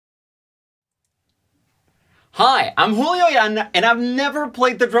Hi, I'm Julio Yan, and I've never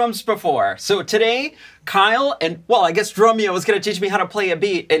played the drums before. So today, Kyle and, well, I guess Drumeo is going to teach me how to play a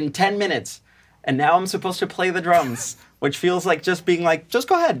beat in 10 minutes. And now I'm supposed to play the drums, which feels like just being like, just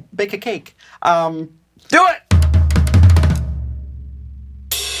go ahead, bake a cake. Do it!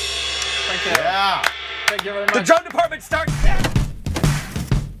 Thank you. Yeah. Thank you very much. The drum department starts now.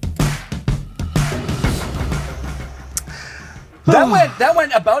 That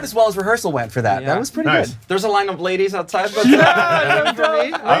went about as well as rehearsal went for that. Yeah. That was pretty Nice. good. There's a line of ladies outside, but for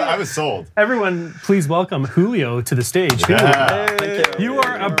me. I was sold. Everyone, please welcome Julio to the stage. Yeah. Thank you. You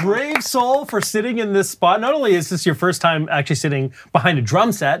are a brave soul for sitting in this spot. Not only is this your first time actually sitting behind a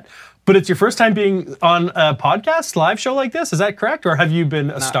drum set, but it's your first time being on a podcast, live show like this. Is that correct? Or have you been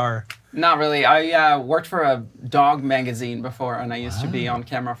a star? Not really. I worked for a dog magazine before, and I used to be on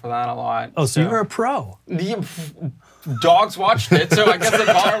camera for that a lot. Oh, so you're a pro. The dogs watched it, so I guess the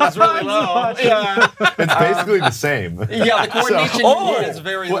bar was really low. Yeah, It's basically the same. yeah. The coordination is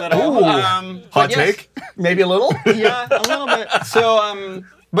very little. Hot But yes, take? Maybe a little. Yeah, a little bit. So,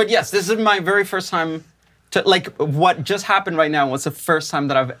 but yes, this is my very first time. What just happened right now was the first time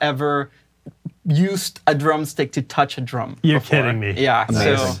that I've ever used a drumstick to touch a drum. You're before. kidding me. Yeah.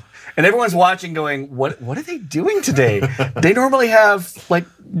 Amazing. So. And everyone's watching going, what are they doing today? They normally have like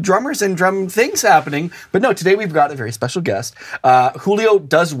drummers and drum things happening. But no, today we've got a very special guest. Julio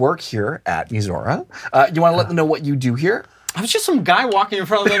does work here at Mizora. You want to let them know what you do here? I was just some guy walking in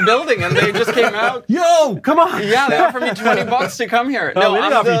front of the building, and they just came out. Yo, come on. Yeah, they offered me $20 to come here. No, we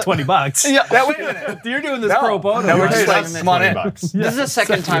didn't I'm offer you the- $20. Yeah. Now, wait a minute. You're doing this pro bono. No, we're right? just like, come on in. $20. This is the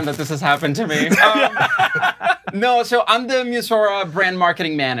second time that this has happened to me. No, so I'm the Mizora brand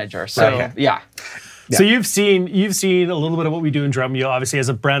marketing manager. So Okay. yeah. So you've seen a little bit of what we do in Drumeo. Obviously, as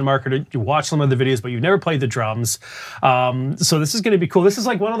a brand marketer, you watch some of the videos, but you've never played the drums. So this is going to be cool. This is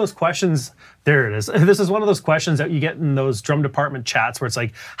like one of those questions. There it is. This is one of those questions that you get in those drum department chats where it's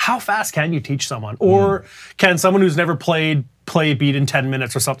like, how fast can you teach someone? Or can someone who's never play a beat in 10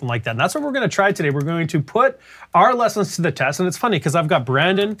 minutes or something like that? And that's what we're going to try today. We're going to put our lessons to the test. And it's funny because I've got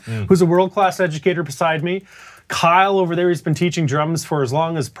Brandon, who's a world-class educator beside me. Kyle over there, he's been teaching drums for as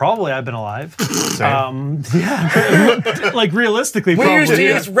long as probably I've been alive. Yeah, like realistically, We probably. used to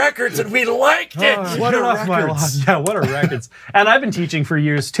use records and we liked it. What are records? Yeah, what are records? And I've been teaching for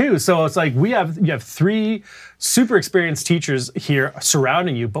years too. So it's like you have three super experienced teachers here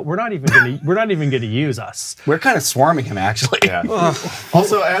surrounding you, but we're not even going to use us. We're kind of swarming him, actually. Yeah.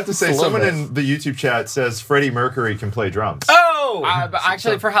 Also, I have to say, Just a little someone in the YouTube chat says Freddie Mercury can play drums. Oh! But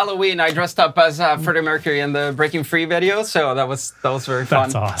actually, for Halloween, I dressed up as Freddie Mercury in the Breaking Free video, so that was very fun.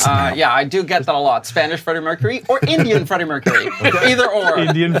 That's awesome. Yeah, I do get that a lot. Spanish Freddie Mercury or Indian Freddie Mercury, either or.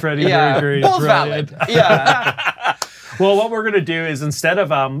 Indian Freddie Yeah, Mercury. both Brilliant. valid. Yeah. Well, what we're going to do is instead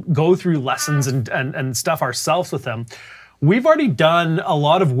of go through lessons and stuff ourselves with them, we've already done a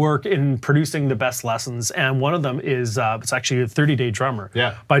lot of work in producing the best lessons, and one of them is it's actually a 30-Day Drummer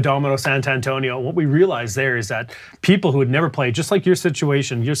by Domino Sant'Antonio. What we realized there is that people who had never played, just like your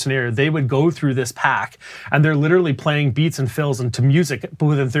situation, your scenario, they would go through this pack, and they're literally playing beats and fills into music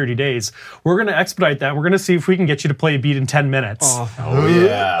within 30 days. We're going to expedite that. We're going to see if we can get you to play a beat in 10 minutes. Oh,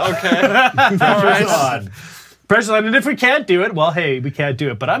 yeah. Okay. Pressure's on. Pressure line, and if we can't do it, well, hey, we can't do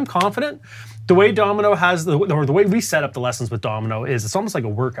it. But I'm confident. The way Domino has or the way we set up the lessons with Domino is it's almost like a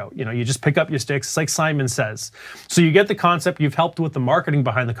workout. You know, you just pick up your sticks. It's like Simon says. So you get the concept. You've helped with the marketing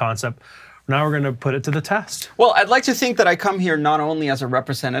behind the concept. Now we're going to put it to the test. Well, I'd like to think that I come here not only as a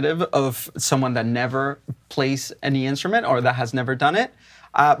representative of someone that never plays any instrument or that has never done it,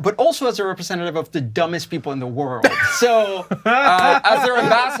 but also as a representative of the dumbest people in the world. So, as their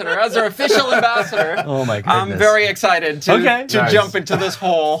ambassador, as their official ambassador, Oh my goodness. I'm very excited to Nice. jump into this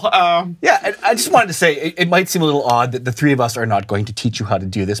hole. Yeah, and I just wanted to say, it might seem a little odd that the three of us are not going to teach you how to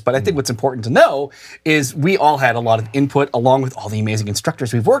do this, but I think what's important to know is we all had a lot of input, along with all the amazing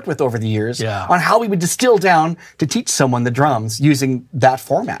instructors we've worked with over the years, on how we would distill down to teach someone the drums using that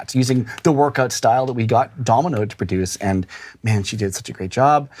format, using the workout style that we got Domino to produce, and man, she did such a great job.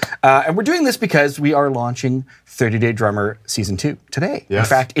 And we're doing this because we are launching 30-Day Drummer Season 2 today. Yes. In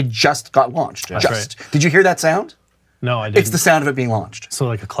fact, it just got launched. That's Just. Did you hear that sound? No, I didn't. It's the sound of it being launched. So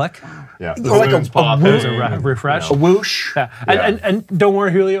like a click? Yeah. Or like a popping. There's a refresh. A whoosh. Yeah. Yeah. And don't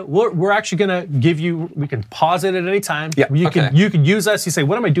worry, Julio. We're actually gonna give you. We can pause it at any time. Yeah. You Okay. can use us. You say,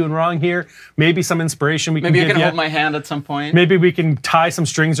 what am I doing wrong here? Maybe some inspiration we Maybe you can give can you. hold my hand at some point. Maybe we can tie some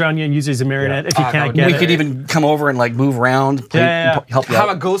strings around you and use it as a marionette if you that can't would get be We it. could even come over and like move around, play, Yeah. help you Have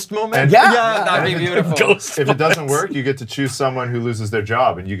a out. ghost moment? And- Yeah. That'd be beautiful. Ghost. If it doesn't work, you get to choose someone who loses their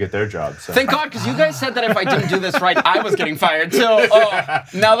job, and you get their job. So. Thank God, because you guys said that if I didn't do this right, I was getting fired too. Oh,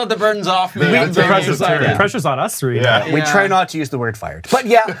 now that the burden's off me, I'm The very excited. pressure's on us three. Yeah. We try not to use the word fired. But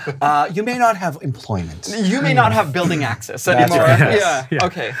yeah, you may not have employment. You may not have building access anymore. right. Yeah. Yeah.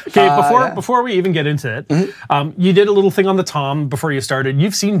 Okay. Okay, before we even get into it, you did a little thing on the tom before you started.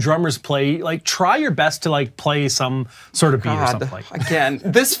 You've seen drummers play. Like, try your best to like play some sort of beat or something like. Again,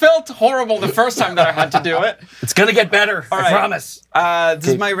 this felt horrible the first time that I had to do it. It's gonna get better. I right. promise. This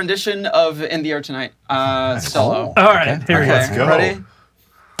is my rendition of "In the Air Tonight" solo. All right, here we go. Let's go. Ready?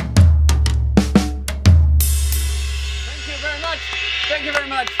 Thank you very much. Thank you very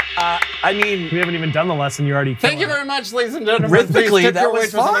much. I mean, We haven't even done the lesson. You already. Thank you very much, ladies and gentlemen. Rhythmically, Please tip that your was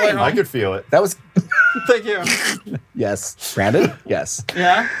waitress on the way fine. home. I could feel it. that was Thank you. yes. Brandon, yes.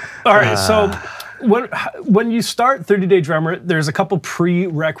 Yeah. All right, so when you start 30-Day Drummer, there's a couple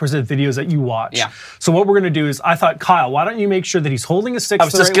prerequisite videos that you watch. Yeah. So what we're going to do is, I thought, Kyle, why don't you make sure that he's holding his sticks I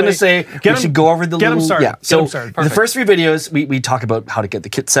was just going to say, we should go over the get him little... started. Yeah. Get So him started. the Perfect. first 3 videos, we talk about how to get the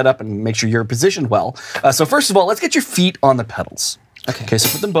kit set up and make sure you're positioned well. So first of all, let's get your feet on the pedals. Okay, so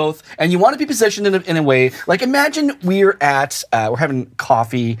put them both, and you want to be positioned in a way, like imagine we're having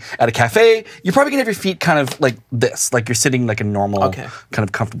coffee at a cafe. You're probably gonna have your feet kind of like this, like you're sitting like a normal kind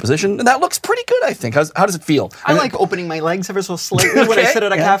of comfortable position, and that looks pretty good, I think. How does it feel? I like opening my legs ever so slightly when I sit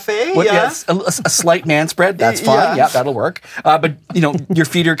at a cafe. Well, yeah. yes, a slight man spread, that's fine. Yeah. Yeah, that'll work. But you know, your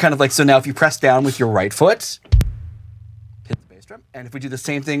feet are kind of like, so now if you press down with your right foot, hit the bass drum, and if we do the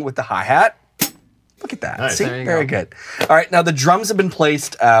same thing with the hi-hat, look at that. Nice. See, There you very go. good. All right, now the drums have been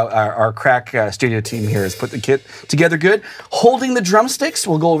placed. Our crack studio team here has put the kit together good. Holding the drumsticks,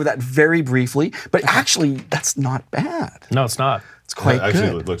 we'll go over that very briefly, but actually, that's not bad. No, it's not. It's quite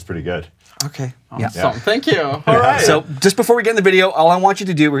Actually, good. it looks pretty good. Okay. Yeah. Awesome. Thank you. All right. So just before we get in the video, all I want you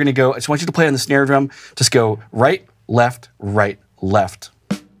to do, I just want you to play on the snare drum. Just go right, left, right, left.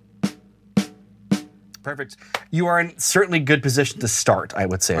 Perfect. You are in certainly good position to start, I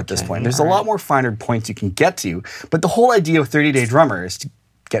would say, at this point. There's a lot more finer points you can get to, but the whole idea of 30-Day Drummer is to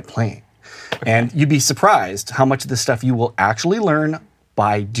get playing. And you'd be surprised how much of this stuff you will actually learn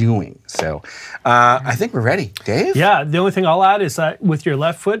by doing. So I think we're ready. Dave? Yeah, the only thing I'll add is that with your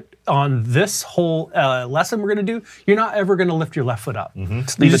left foot, on this whole lesson we're going to do, you're not ever going to lift your left foot up. You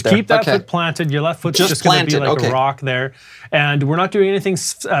just keep that foot planted. Your left foot's just going to be like a rock there. And we're not doing anything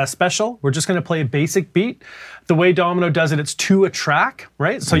special. We're just going to play a basic beat. The way Domino does it, it's to a track,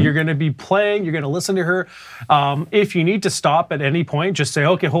 right? So you're going to be playing, you're going to listen to her. If you need to stop at any point, just say,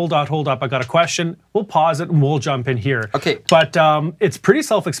 okay, hold up, I got a question. We'll pause it and we'll jump in here. Okay. But it's pretty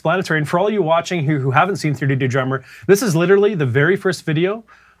self-explanatory. And for all you watching who haven't seen 30-Day Drummer, this is literally the very first video.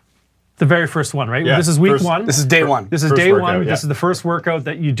 The very first one, right? Yeah, this is week 1. This is day 1. This is First day workout, 1. yeah. This is the first workout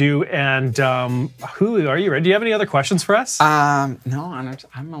that you do. And who are you ready? Do you have any other questions for us? No,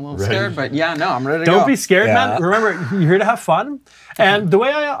 I'm a little scared, but yeah, no, I'm ready to go. Don't be scared, Yeah. man. Remember, you're here to have fun. And the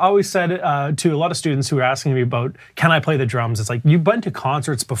way I always said it to a lot of students who are asking me about, can I play the drums? It's like, you've been to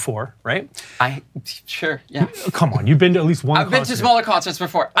concerts before, right? Sure, yeah. Come on, you've been to at least one I've been to smaller concerts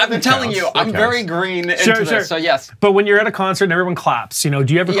before. I've been telling you, I'm very green into this, so yes. But when you're at a concert and everyone claps, do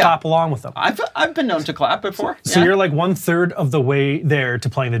you ever clap along with them? I've been known to clap before. So you're like 1/3 of the way there to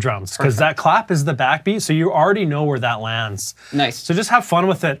playing the drums, because that clap is the backbeat, so you already know where that lands. Nice. So just have fun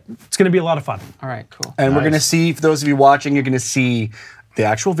with it. It's going to be a lot of fun. All right, cool. And we're going to see, for those of you watching, you're going to see the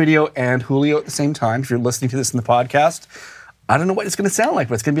actual video and Julio at the same time. If you're listening to this in the podcast, I don't know what it's going to sound like,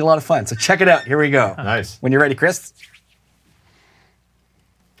 but it's going to be a lot of fun. So check it out. Here we go. Nice. When you're ready, Chris.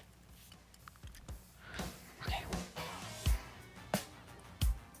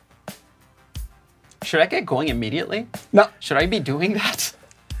 Should I get going immediately? No, Should I be doing that?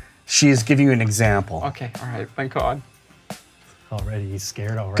 she is giving you an example. Okay, all right, thank God. Already, he's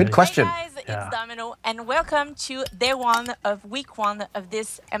scared already. Good question. Hey guys, Yeah. it's Domino, and welcome to day 1 of week 1 of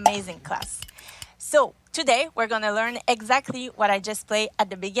this amazing class. So today we're gonna learn exactly what I just played at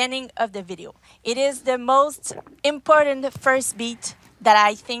the beginning of the video. It is the most important first beat that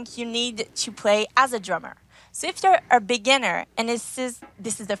I think you need to play as a drummer. So if you're a beginner and this is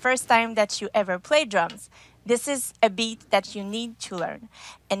the first time that you ever play drums, this is a beat that you need to learn.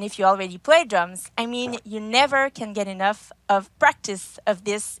 And if you already play drums, I mean, you never can get enough of practice of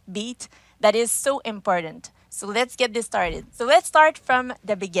this beat that is so important. So let's get this started. So let's start from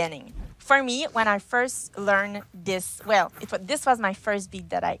the beginning. For me, when I first learned this, this was my first beat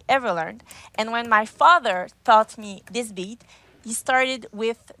that I ever learned. And when my father taught me this beat, he started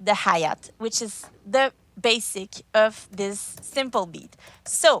with the hi-hat, which is the basic of this simple beat.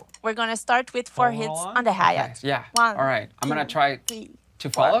 So we're gonna start with 4 hits on the hi-hat. Okay, yeah, 1, all right. I'm gonna try 3, to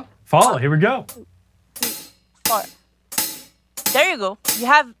follow. Follow, here we go. 4. there you go. You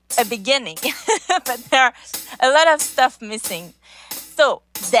have a beginning, but there are a lot of stuff missing. So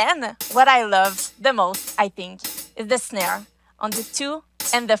then what I love the most, I think, is the snare on the 2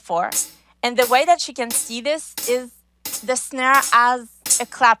 and the 4. And the way that you can see this is the snare as a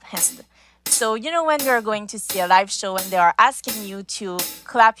clap hand. So, you know, when you're going to see a live show and they are asking you to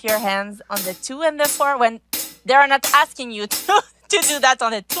clap your hands on the 2 and the 4, when they are not asking you to do that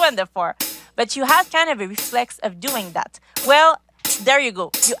on the 2 and the 4, but you have kind of a reflex of doing that. Well, there you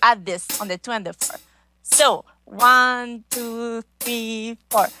go. You add this on the 2 and the 4. So, 1, 2, 3,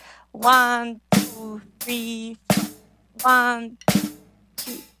 4. 1, 2, 3, 4. 1, 2,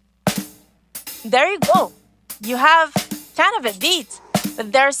 3. There you go. You have kind of a beat,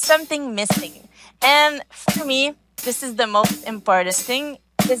 but there's something missing. And for me, this is the most important thing,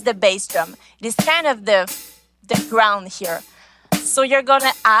 is the bass drum. It is kind of the ground here. So you're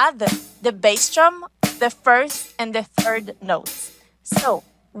gonna add the bass drum, the first and the third notes. So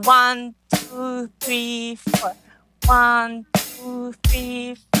 1, 2, 3, 4. 1, 2,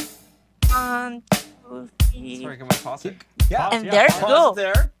 3, 4. 1, 2, 3. Sorry, can we pause it? Yeah. And there you go.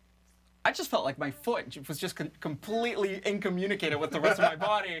 There. I just felt like my foot was just completely incommunicated with the rest of my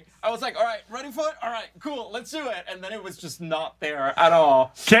body. I was like, all right, ready foot? All right, cool, let's do it. And then it was just not there at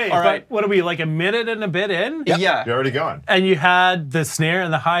all. Okay, all right. but what are we, like a minute and a bit in? Yeah. You're already going. And you had the snare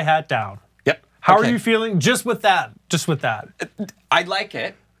and the hi-hat down. Yep. How Okay. are you feeling just with that? Just with that. I like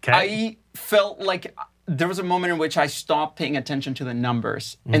it. Okay. I felt like there was a moment in which I stopped paying attention to the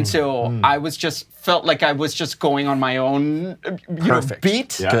numbers. And so I was felt like I was just going on my own Perfect.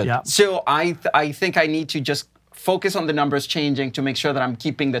 beat. Yeah. Good. Yeah. So I think I need to just focus on the numbers changing to make sure that I'm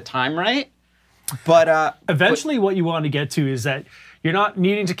keeping the time right. But Eventually, what you want to get to is that you're not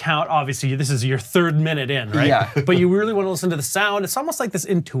needing to count. Obviously, this is your 3rd minute in, right? Yeah. But you really want to listen to the sound. It's almost like this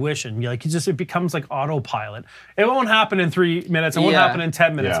intuition. It becomes like autopilot. It won't happen in 3 minutes. It won't Yeah. happen in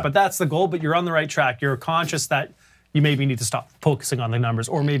 10 minutes. Yeah. But that's the goal. But you're on the right track. You're conscious that you maybe need to stop focusing on the numbers,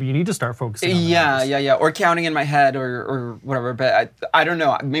 or maybe you need to start focusing on the numbers. yeah, or counting in my head or whatever. But I don't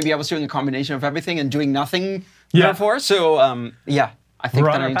know. Maybe I was doing a combination of everything and doing nothing before. So yeah, I think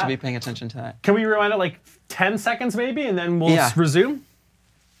We're that on I our need to path. be paying attention to that. Can we rewind it like 10 seconds maybe, and then we'll Yeah. resume?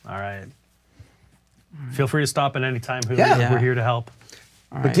 All right. Feel free to stop at any time. Yeah. We're here to help.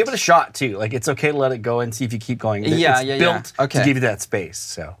 But give it a shot too. Like it's okay to let it go and see if you keep going. Yeah, it's built Okay. to give you that space.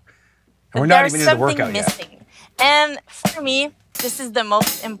 So and But we're not there's even in the something workout yet. missing. And for me, this is the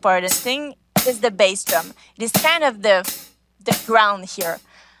most important thing, is the bass drum. It is kind of the ground here.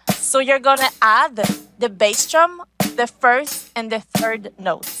 So you're gonna add the bass drum, the first and the third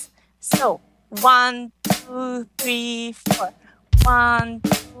notes. So 1, 2, 3, 4. 1,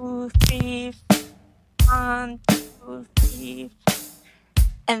 2, 3, 1, 2, 3.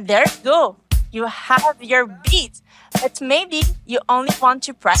 And there you go. You have your beat. But maybe you only want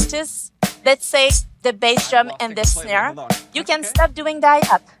to practice, let's say, the bass drum lost and it the completely. snare. Hold on. You That's can okay. stop doing the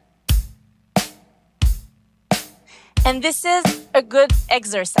hi-hat. And this is a good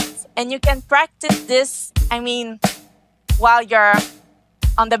exercise. And you can practice this, while you're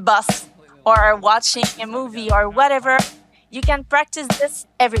on the bus or watching a movie or whatever. You can practice this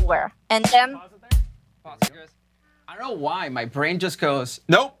everywhere. And then I don't know why my brain just goes,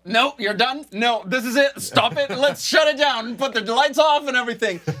 nope, you're done. No, this is it. Stop it. Let's shut it down. Put the lights off and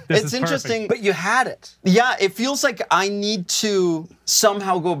everything. This It's is interesting. But you had it. Yeah, it feels like I need to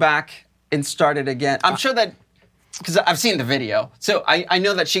somehow go back and start it again. I'm sure that, because I've seen the video, so I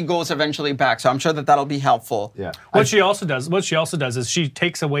know that she goes eventually back, so I'm sure that that'll be helpful. Yeah. What she also does is she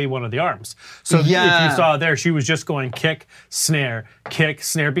takes away one of the arms. So if Yeah. you saw there, she was just going kick, snare,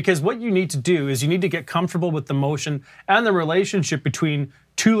 because what you need to do is you need to get comfortable with the motion and the relationship between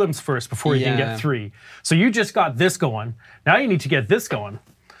 2 limbs first before you can Yeah. get 3. So you just got this going. Now you need to get this going.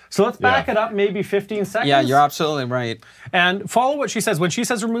 So let's back Yeah. it up maybe 15 seconds. Yeah, you're absolutely right. And follow what she says. When she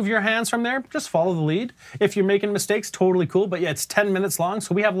says remove your hands from there, just follow the lead. If you're making mistakes, totally cool. But yeah, it's 10 minutes long,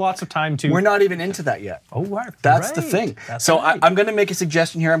 so we have lots of time to... We're not even into that yet. Oh, wow. That's the Right. thing. That's So right. I'm going to make a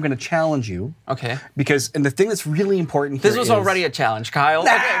suggestion here. I'm going to challenge you. Okay. Because, and the thing that's really important This here was is- already a challenge, Kyle.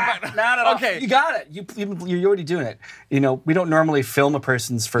 Nah, Okay, not at all. Okay. You got it. You're already doing it. You know, we don't normally film a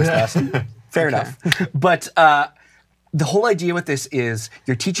person's first lesson. Fair enough. But the whole idea with this is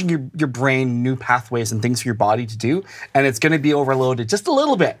you're teaching your brain new pathways and things for your body to do, and it's going to be overloaded just a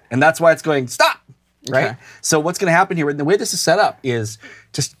little bit. And that's why it's going, stop, right? Okay. So what's going to happen here, and the way this is set up is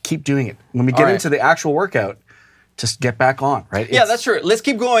just keep doing it. When we get All right. into the actual workout, just get back on, right? Yeah, that's true. Let's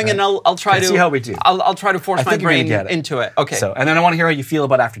keep going, and I'll try Let's to see how we do. I'll try to force I my think you're gonna brain get it. into it. Okay. So, and then I want to hear how you feel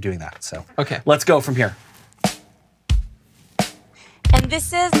about after doing that. So, Okay. let's go from here. And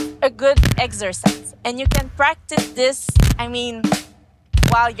this is a good exercise, and you can practice this, I mean,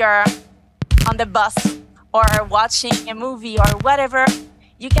 while you're on the bus or watching a movie or whatever.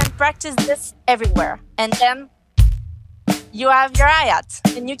 You can practice this everywhere. And then you have your hi-hat,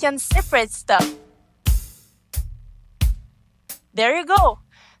 and you can separate stuff. There you go.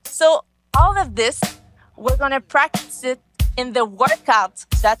 So all of this, we're gonna practice it in the workout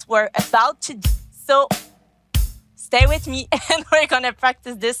that we're about to do. So stay with me, and we're gonna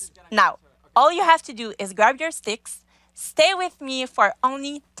practice this now. All you have to do is grab your sticks, stay with me for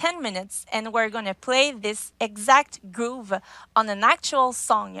only 10 minutes, and we're gonna play this exact groove on an actual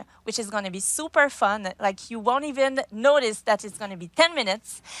song, which is gonna be super fun. Like, you won't even notice that it's gonna be 10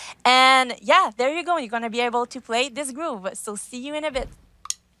 minutes. And yeah, there you go. You're gonna be able to play this groove. So see you in a bit.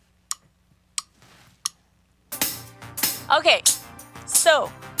 Okay,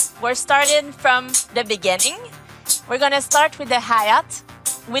 so we're starting from the beginning. We're gonna start with the hi-hat,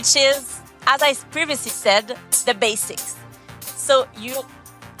 which is, as I previously said, the basics. So you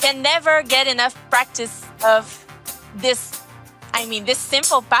can never get enough practice of this, this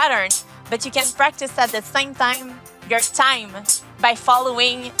simple pattern, but you can practice at the same time your time by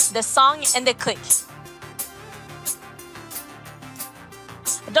following the song and the click.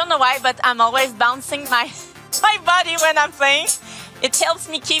 I don't know why, but I'm always bouncing my body when I'm playing. It helps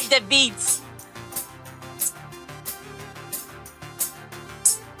me keep the beats.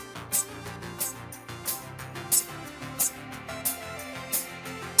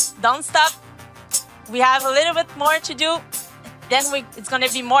 Don't stop. We have a little bit more to do. Then it's going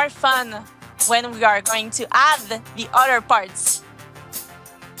to be more fun when we are going to add the other parts.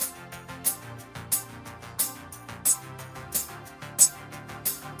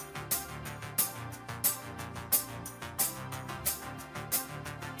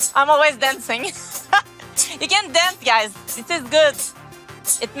 I'm always dancing. You can dance, guys. This is good.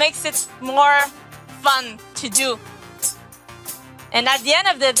 It makes it more fun to do. And at the end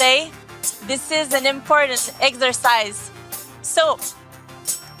of the day, this is an important exercise. So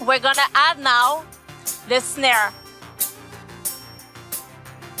we're gonna add now the snare.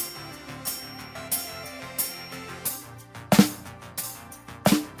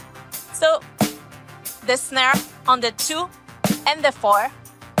 So the snare on the 2 and the 4,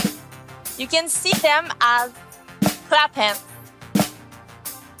 you can see them as clap hands.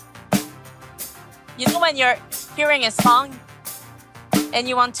 You know, when you're hearing a song and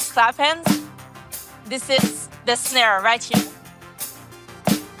you want to clap hands, this is the snare right here.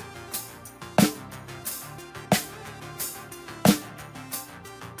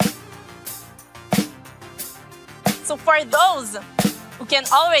 So for those who can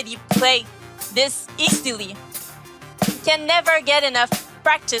already play this easily, you can never get enough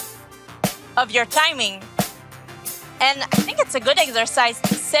practice of your timing. And I think it's a good exercise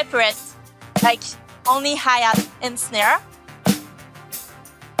to separate, like, only hi-hat and snare.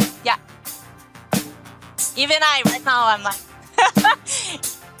 Yeah. Even right now, I'm like...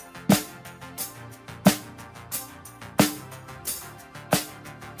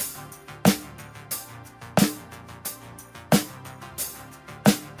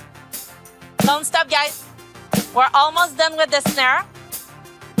 Don't stop, guys. We're almost done with the snare.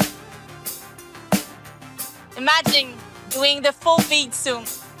 Imagine doing the full beat soon.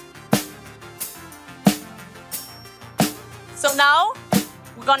 So now,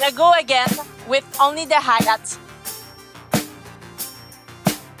 we're gonna go again with only the hi-hat.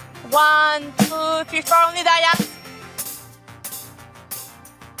 1, 2, 3, 4, only the hi-hat.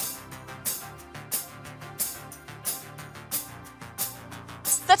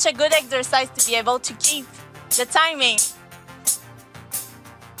 Such a good exercise to be able to keep the timing.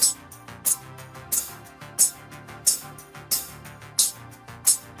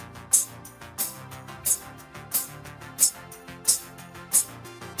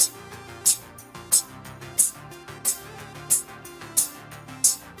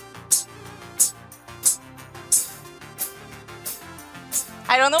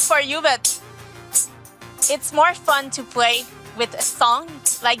 I don't know for you, but it's more fun to play with a song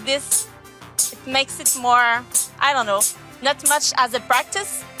like this. It makes it more, I don't know, not much as a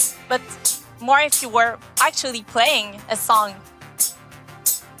practice, but more if you were actually playing a song.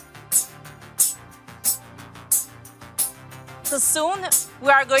 So soon we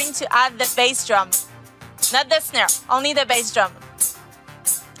are going to add the bass drum, not the snare, only the bass drum,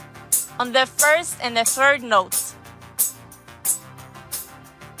 on the first and the third notes.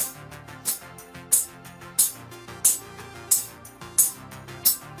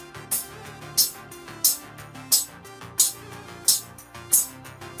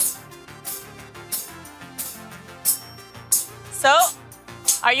 So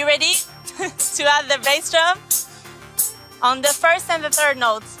Are you ready to add the bass drum? On the first and the third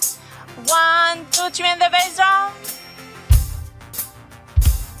notes. 1, 2, 3 in the bass drum.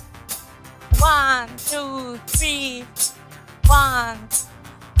 1, 2, 3. 1,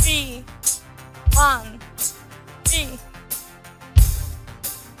 3. 1, 3.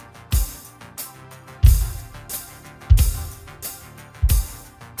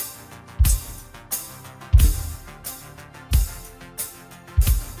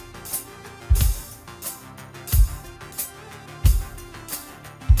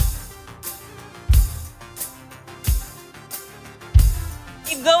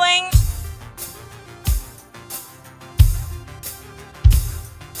 Keep going.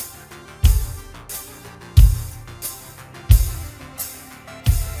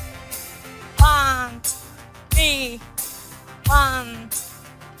 One, three, 1,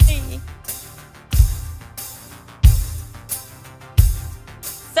 3.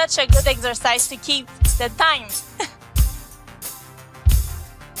 Such a good exercise to keep the time.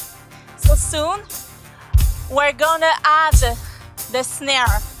 So soon, we're gonna add the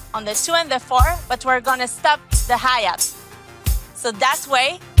snare on the 2 and the 4, but we're gonna stop the hi-hat. So that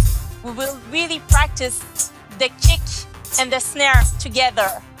way, we will really practice the kick and the snare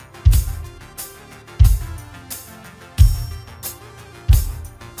together.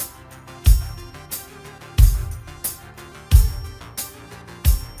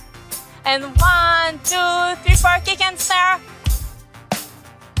 And 1, 2, 3, 4, kick and snare.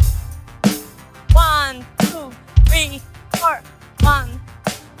 1, 2, 3, 4. 1,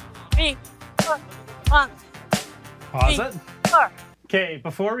 3, 4. 1. Pause 3, it. 4. Okay,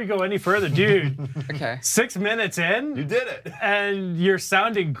 before we go any further, dude. Okay. 6 minutes in. You did it. And you're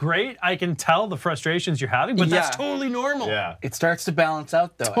sounding great. I can tell the frustrations you're having, but that's Yeah. totally normal. Yeah. It starts to balance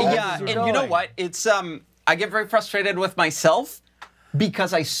out though. Yeah, as and you're you know going. what? It's I get very frustrated with myself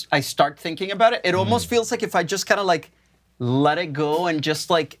because I start thinking about it. It almost feels like if I just kind of like let it go and just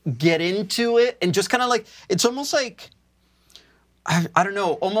like get into it and just kind of like it's almost like I don't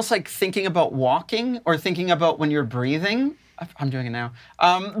know, almost like thinking about walking or thinking about when you're breathing. I'm doing it now.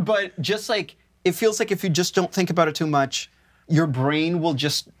 But just like it feels like if you just don't think about it too much, your brain will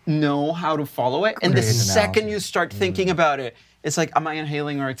just know how to follow it. And the Great second analogy. you start thinking about it, it's like, am I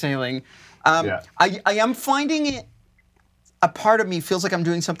inhaling or exhaling? Yeah. I am finding it, a part of me feels like I'm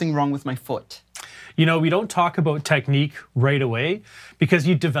doing something wrong with my foot. You know, we don't talk about technique right away because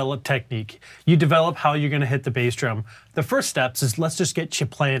you develop technique. You develop how you're going to hit the bass drum. The first steps is let's just get you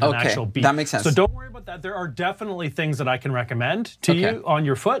playing an Okay, actual beat. that makes sense. So don't worry about that. There are definitely things that I can recommend to Okay. you on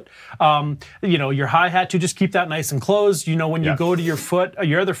your foot. You know, your hi-hat, you just keep that nice and closed. You know, when you Yeah. go to your foot,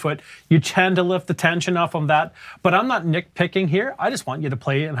 your other foot, you tend to lift the tension off on that. But I'm not nitpicking here. I just want you to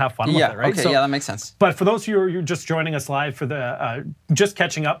play and have fun with Yeah, it, right? okay, yeah, that makes sense. But for those of you who are just joining us live for the just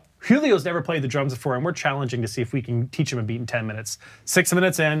catching up, Julio's never played the drums before, and we're challenging to see if we can teach him a beat in 10 minutes. 6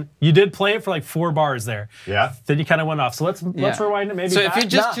 minutes in, you did play it for like 4 bars there. Yeah. Then you kind of went off. So let's rewind it maybe. So back. if you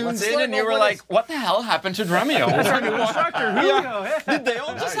just Nah, tuned let's in start and you off were with like, this. what the hell happened to Drumeo? That's our new instructor, Julio. Did they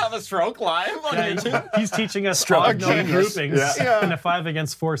all just have a stroke live on Yeah, YouTube? he's teaching us Stroke odd note genius. groupings Yeah. in a 5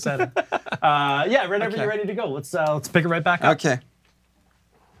 against 4 setting. Yeah, whenever you're ready to go, let's pick it right back up. Okay.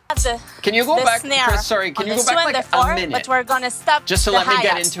 The, Can you go the back, snare Chris, sorry, can on you the go back 2 and like the 4, a minute? but we're gonna stop Just to the let me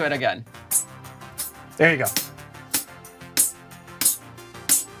get hi-hat. into it again. There you go.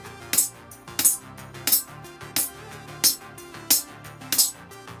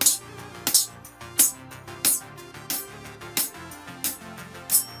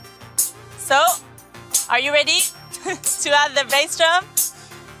 So, are you ready to add the bass drum?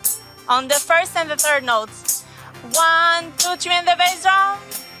 On the first and the third notes. 1, 2, 3 in the bass drum.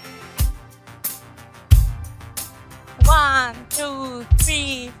 1, 2,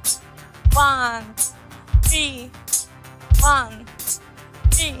 3. 1, 3. 1,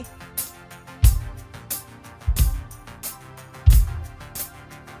 3.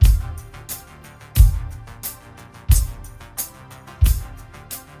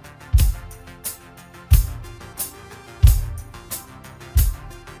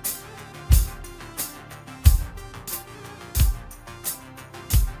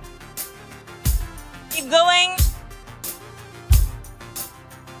 Keep going.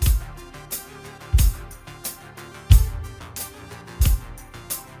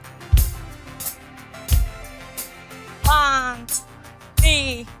 One,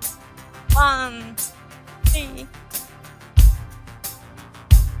 3. 1, 3.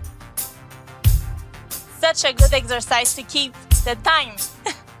 Such a good exercise to keep the time.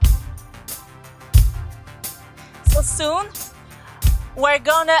 So soon, we're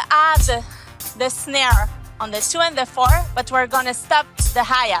gonna add the snare on the 2 and the 4, but we're gonna stop the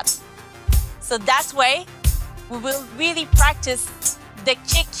hi-hat. So that way, we will really practice the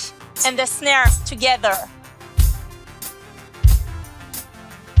kick and the snare together.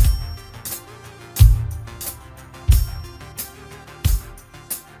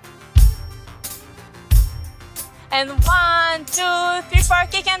 And 1, 2, 3, 4,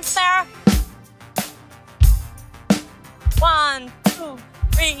 kick and snare. 1, 2,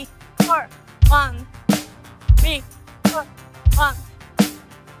 3, 4. 1, 3, 4. 1,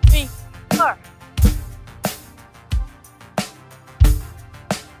 3, 4.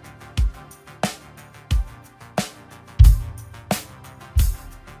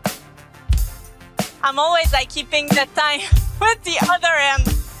 I'm always like keeping the time with the other hand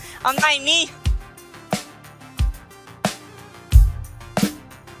on my knee.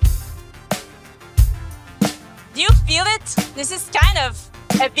 Do you feel it? This is kind of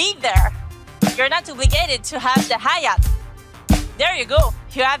a beat there. You're not obligated to have the hi-hat. There you go,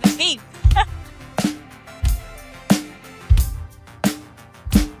 you have a beat.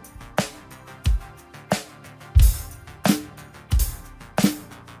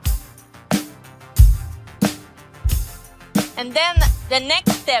 And then the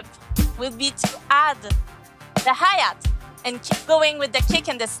next step will be to add the hi-hat and keep going with the kick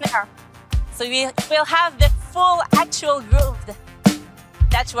and the snare. So we will have the full actual groove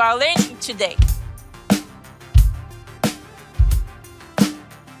that we are learning today.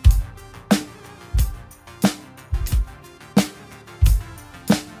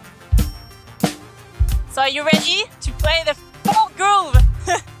 So are you ready to play the full groove?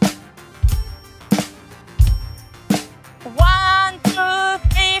 1, 2,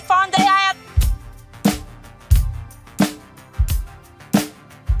 3, 4 on the hi-hat.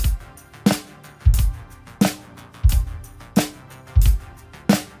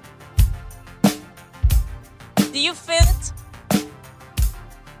 Do you feel it?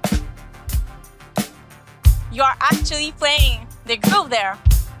 You are actually playing the groove there.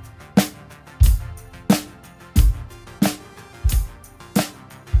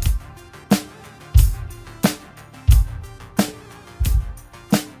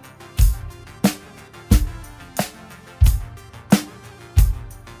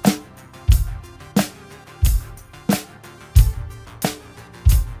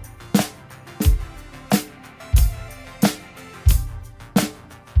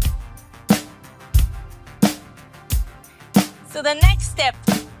 So the next step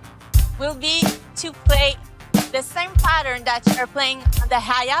will be to play the same pattern that you're playing on the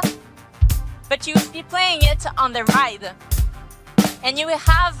hi-hat, but you will be playing it on the ride. And you will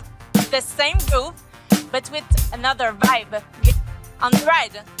have the same groove, but with another vibe on the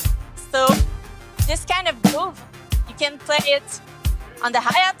ride. So this kind of groove, you can play it on the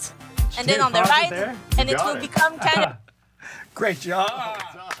hi-hat and then on the ride, and it will become kind of... Great job.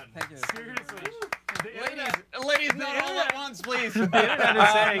 Thank you. Seriously. Ladies, not all at once, please. The internet is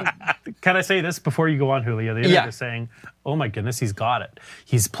saying, can I say this before you go on, Julio? The internet is saying, oh my goodness, he's got it.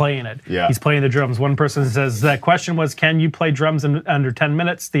 He's playing it. Yeah. He's playing the drums. One person says, that question was, can you play drums in under 10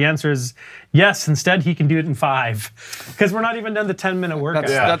 minutes? The answer is yes. Instead, he can do it in 5. Because we're not even done the 10-minute workout.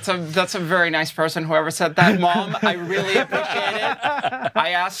 That's a very nice person, whoever said that. Mom, I really appreciate it.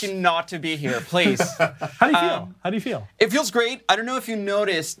 I asked you not to be here, please. How do you feel? How do you feel? It feels great. I don't know if you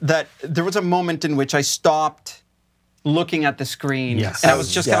noticed that there was a moment in which I stopped looking at the screen. Yes. And I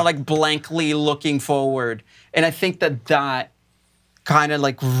was just kind of like blankly looking forward. And I think that that kind of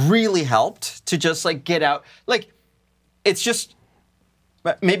like really helped to just like get out. Like, it's just,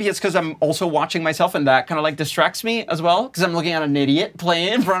 maybe it's because I'm also watching myself and that kind of like distracts me as well. Because I'm looking at an idiot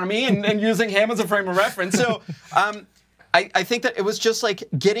playing in front of me and using him as a frame of reference. So I think that it was just like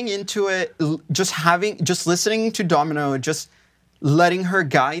getting into it, just listening to Domino, just letting her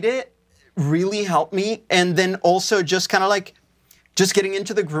guide it really helped me. And then also just kind of like, just getting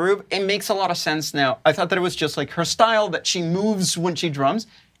into the groove. It makes a lot of sense now. I thought that it was just like her style that she moves when she drums.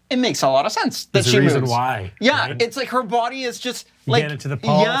 It makes a lot of sense that she moves. There's a reason why. Yeah, right? it's like her body is just You like get into the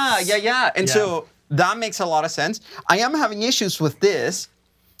pulse. Yeah. And so that makes a lot of sense. I am having issues with this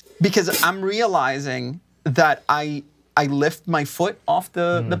because I'm realizing that I lift my foot off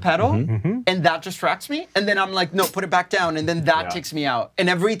the pedal, and that distracts me. And then I'm like, no, put it back down. And then that takes me out. And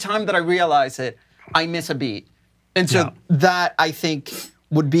every time that I realize it, I miss a beat. And so that, I think,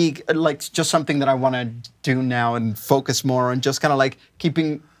 would be like just something that I want to do now and focus more on just kind of like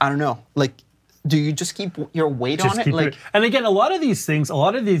keeping, I don't know, like do you just keep your weight Just on it? keep Like, it. And again, a lot of these things,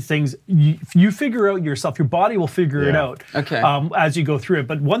 you figure out yourself. Your body will figure it Yeah. out Okay. As you go through it.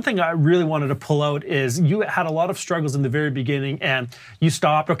 But one thing I really wanted to pull out is you had a lot of struggles in the very beginning, and you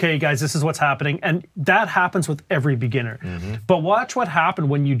stopped. Okay, guys, this is what's happening, and that happens with every beginner. But watch what happened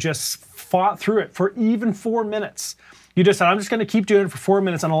when you just fought through it for even 4 minutes. You just said, I'm just going to keep doing it for 4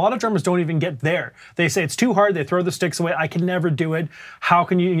 minutes. And a lot of drummers don't even get there. They say it's too hard. They throw the sticks away. I can never do it. How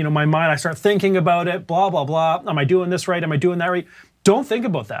can you, my mind, I start thinking about it, blah, blah, blah. Am I doing this right? Am I doing that right? Don't think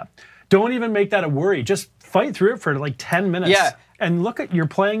about that. Don't even make that a worry. Just fight through it for like 10 minutes. Yeah. And look at, you're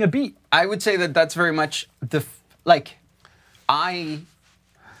playing a beat. I would say that that's very much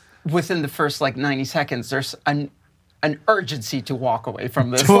within the first like 90 seconds, there's an urgency to walk away from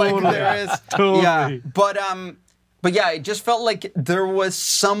this. Totally. Like there is. Totally. Yeah. But yeah, it just felt like there was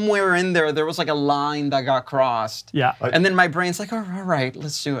somewhere in there was like a line that got crossed. Yeah. And then my brain's like, all right,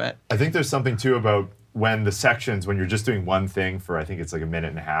 let's do it. I think there's something too about when the sections, when you're just doing one thing for, I think it's like a minute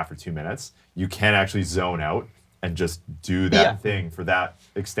and a half or 2 minutes, you can actually zone out and just do that thing for that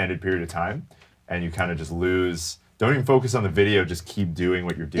extended period of time. And you kind of just lose, don't even focus on the video, just keep doing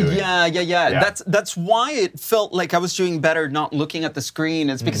what you're doing. Yeah. That's why it felt like I was doing better not looking at the screen.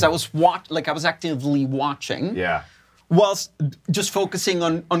 It's because I was I was actively watching. Yeah. Whilst just focusing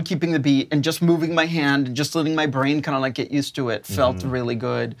on keeping the beat and just moving my hand and just letting my brain kind of like get used to it felt really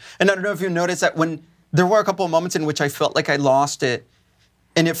good. And I don't know if you noticed that when there were a couple of moments in which I felt like I lost it,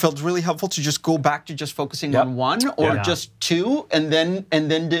 and it felt really helpful to just go back to just focusing on one or just two, and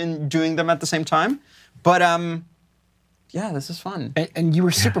then doing them at the same time. But yeah, this is fun. And you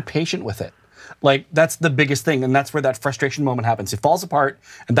were super patient with it. Like, that's the biggest thing, and that's where that frustration moment happens. It falls apart,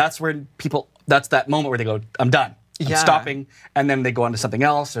 and that's where that's that moment where they go, I'm done. I'm stopping, and then they go on to something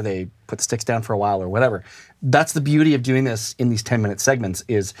else, or they put the sticks down for a while, or whatever. That's the beauty of doing this in these 10-minute segments,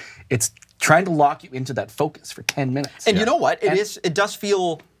 is it's trying to lock you into that focus for 10 minutes. And you know what? It does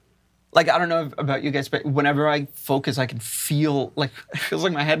feel like, I don't know about you guys, but whenever I focus, I can feel like, it feels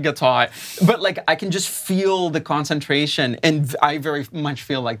like my head gets hot. But like, I can just feel the concentration, and I very much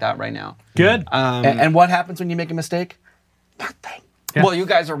feel like that right now. Good. And what happens when you make a mistake? Nothing. Yeah. Well, you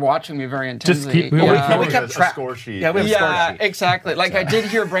guys are watching me very intensely. Just keep moving. Yeah. we kept track. A score sheet. Yeah, we have a score sheet. Exactly. Like, I did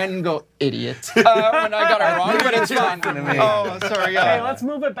hear Brandon go, idiot, when I got it wrong, but it's fine. Oh, sorry. Okay, let's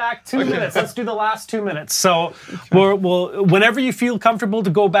move it back 2 minutes. Let's do the last 2 minutes. So, we'll whenever you feel comfortable to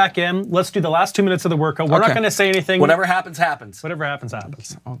go back in, let's do the last 2 minutes of the workout. We're not going to say anything. Whatever happens, happens. Whatever happens,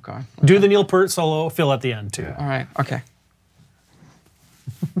 happens. Oh, God. Do the Neil Peart solo fill at the end, too. All right. Okay.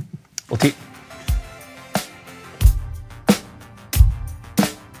 We'll teach.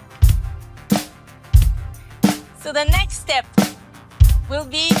 So the next step will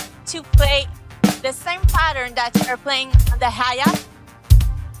be to play the same pattern that you're playing on the hi-hat,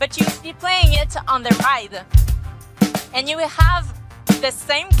 but you'll be playing it on the ride. And you will have the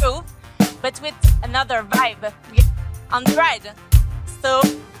same groove, but with another vibe on the ride. So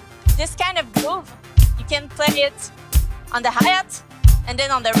this kind of groove, you can play it on the hi-hat and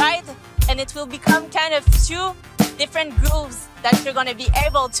then on the ride, and it will become kind of two different grooves that you're gonna be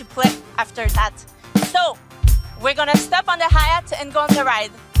able to play after that. So we're gonna stop on the hi-hat and go on the ride.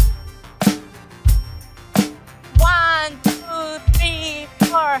 1, 2, 3,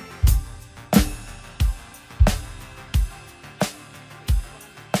 4.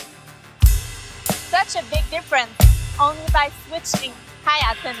 Such a big difference, only by switching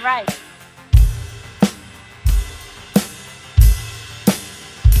hi-hat and ride.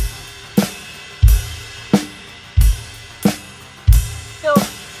 So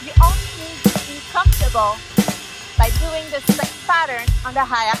you only need to be comfortable by doing the same pattern on the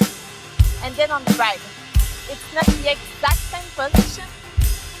hi-hat and then on the ride. It's not the exact same position,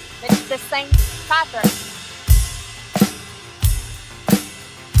 but it's the same pattern.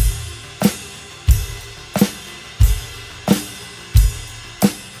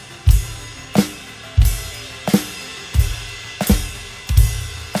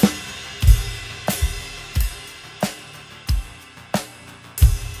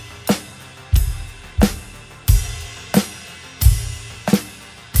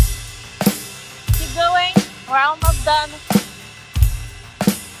 We're almost done.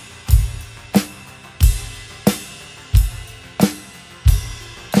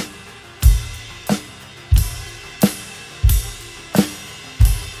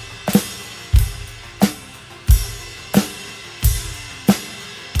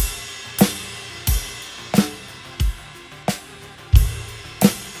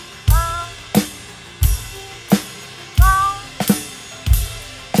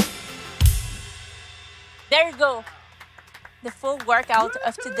 There you go. The full workout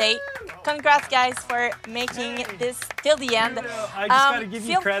of today congrats, guys, for making this till the end. I just gotta give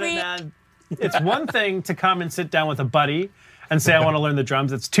you credit, man. It's one thing to come and sit down with a buddy and say, I want to learn the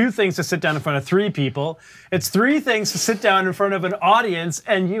drums. It's 2 things to sit down in front of 3 people. It's 3 things to sit down in front of an audience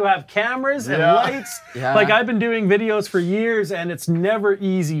and you have cameras and lights. Yeah. Like I've been doing videos for years and it's never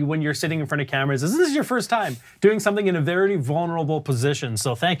easy when you're sitting in front of cameras. This is your first time doing something in a very vulnerable position.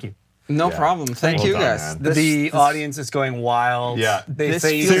 So thank you. No problem. Thank you, guys. The audience is going wild. Yeah. They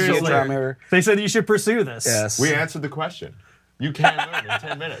say you should be a drummer. They said you should pursue this. Yes. We answered the question. You can learn in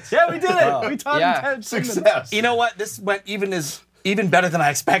 10 minutes. Yeah, we did it. We taught Yeah. in 10 minutes. Success. You know what? This went even better than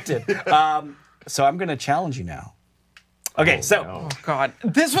I expected. So I'm going to challenge you now. Okay, no. God,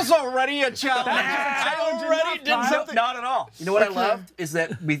 this was already a challenge. I already did something. Not at all. You know what I loved is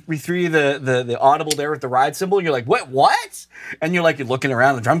that we threw you the audible there with the ride cymbal. You're like, what? And you're looking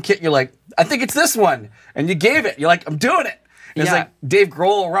around the drum kit. You're like, I think it's this one. And you gave it. You're like, I'm doing it. And it's like Dave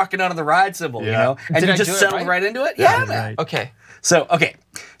Grohl rocking out of the ride cymbal, you know? And Did you I just do it settled right into it? Yeah, man. Okay. So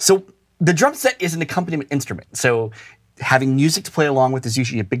the drum set is an accompaniment instrument. So having music to play along with is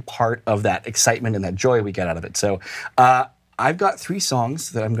usually a big part of that excitement and that joy we get out of it. So I've got 3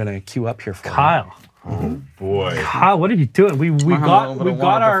 songs that I'm going to cue up here for Kyle. Oh, boy. Kyle, what are you doing? We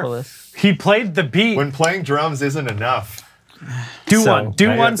got our. He played the beat. When playing drums isn't enough. Do So, one. Do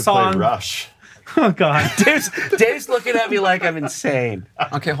now you one have to play song. Rush. Oh God. Dave's looking at me like I'm insane.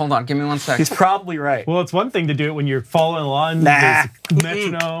 Okay, hold on. Give me 1 second. He's probably right. Well, it's one thing to do it when you're following along. Nah. There's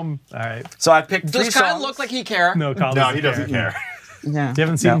metronome. All right. So I picked 3 Does songs. Kyle look like he care? No, Kyle No, he doesn't care. Yeah. You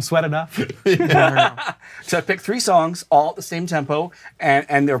haven't seen him sweat enough. So I picked 3 songs, all at the same tempo,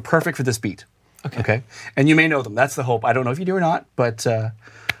 and they're perfect for this beat. Okay. And you may know them. That's the hope. I don't know if you do or not, but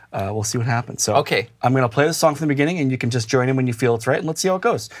we'll see what happens. So Okay. I'm going to play the song from the beginning, and you can just join in when you feel it's right, and let's see how it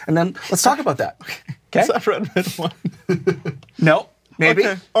goes. And then let's talk about that. Okay? Is that Redmond one? No, maybe.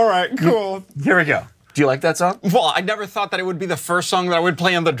 Okay. All right, cool. Here we go. Do you like that song? Well, I never thought that it would be the first song that I would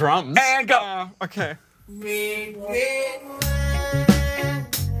play on the drums. And go. Okay.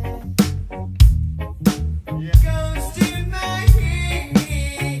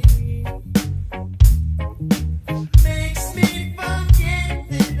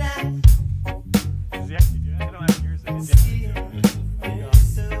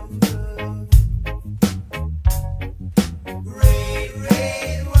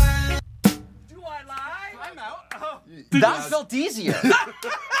 That felt easier.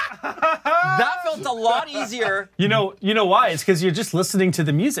 That felt a lot easier. You know why? It's because you're just listening to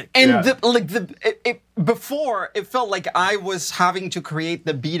the music. And before, it felt like I was having to create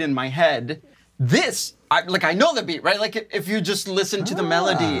the beat in my head. This, I know the beat, right? Like if you just listen to the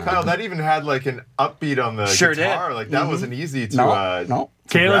melody. Kyle, that even had like an upbeat on the guitar. Did. Like that wasn't easy to, No. to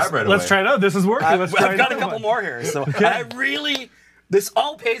Okay, grab right let's away. try it out. This is working. Let's try I've got a another couple one. more here. So I really, this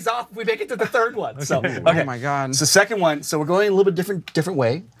all pays off if we make it to the 3rd one. So, okay. Oh my God. So second one, so we're going a little bit different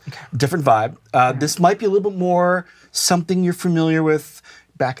way, different vibe. This might be a little bit more something you're familiar with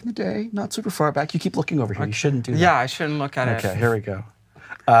back in the day, not super far back. You keep looking over here. You shouldn't do that. Yeah, I shouldn't look at it. Okay, here we go.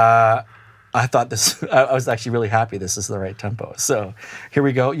 I thought this, I was actually really happy this is the right tempo. So here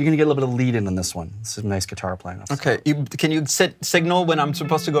we go. You're going to get a little bit of lead in on this one. This is a nice guitar playing. Okay, can you signal when I'm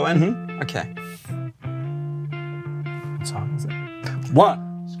supposed to go in? Mm-hmm. Okay. What song is it?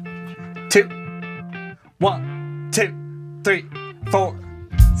 1, 2, 1, 2, 3, 4.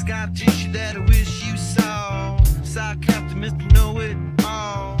 Sky tissue that I wish you saw. Sock optimist, know it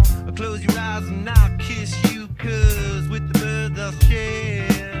all. I'll close your eyes and I'll kiss you, cause with the birds I'll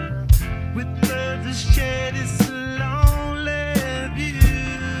share. With the birds I'll share this lonely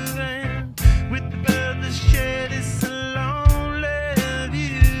view. And with the birds I'll share this lonely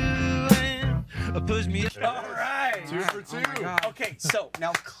view. And push me All right. 2 for 2. Okay, so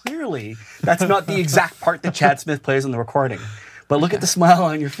now clearly that's not the exact part that Chad Smith plays on the recording. But look at the smile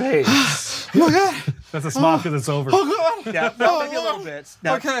on your face. That's a smile because it's over. Yeah, well, maybe a little bit.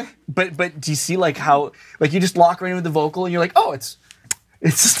 Now, Okay. But do you see like how like you just lock right in with the vocal and you're like, oh, it's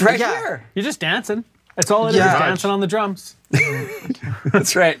just right Yeah. here. You're just dancing. That's all it is. Yeah. Dancing on the drums.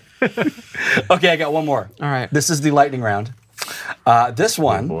 That's right. Okay, I got one more. All right. This is the lightning round. This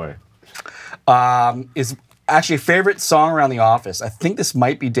one Boy. is actually a favorite song around the office. I think this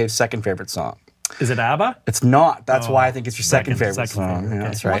might be Dave's 2nd favorite song. Is it ABBA? It's not. That's why I think it's your second favorite second song. favorite, Yeah, okay.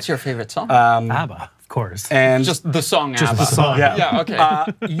 that's right. What's your favorite song? ABBA, of course. And just the song. Just ABBA. the song. yeah, Yeah.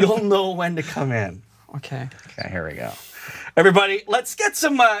 Okay. you'll know when to come in. Okay. Okay, here we go. Everybody, let's get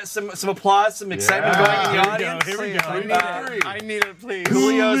some applause, some excitement Yeah. going in the audience. Here we go. I need it, please.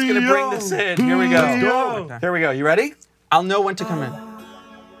 Julio's gonna bring this in. Here we go. go. Here we go. You ready? I'll know when to come in.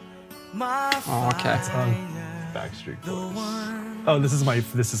 Oh, okay. Backstreet Boys. Oh, this is my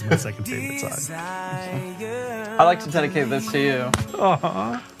second favorite song. I like to dedicate this to you.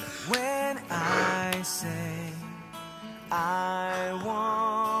 When I say I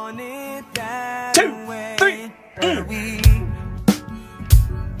want it that 2, 3. we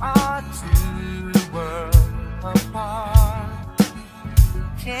are two worlds apart.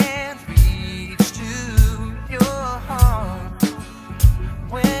 Can't reach to your heart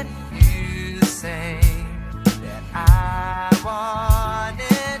when you say that I want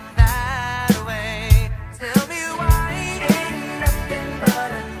it that way. Tell me why ain't nothing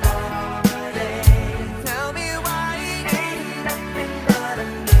but a holiday. Tell me why ain't nothing but a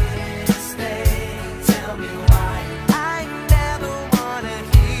mistake. Tell me why I never wanna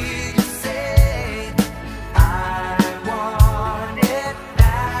hear you say I want it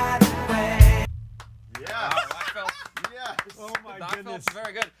that way. Yeah. Oh my That goodness. felt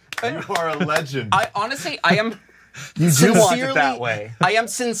very good. You are a legend. I honestly, I am. You do want it that way. I am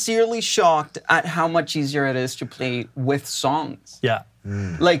sincerely shocked at how much easier it is to play with songs. Yeah.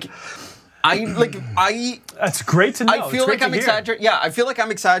 Like, I That's great to know. I feel like I'm exaggerating. Yeah, I feel like I'm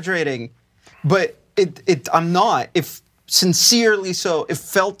exaggerating, but I'm not. If sincerely so, it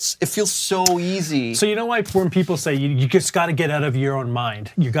feels so easy. So you know why when people say you just got to get out of your own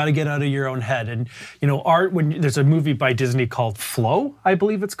mind, you got to get out of your own head, and you know art. When there's a movie by Disney called Flow, I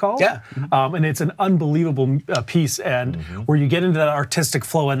believe it's called. Yeah. And it's an unbelievable piece, and where you get into that artistic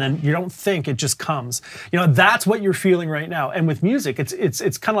flow, and then you don't think, it just comes. You know, that's what you're feeling right now. And with music, it's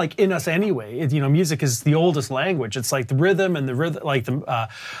kind of like in us anyway. You know, music is the oldest language. It's like the rhythm and the rhythm, like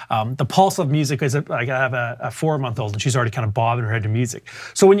the pulse of music. Is like I have a 4-month-old, and she's already kind of bobbing her head to music.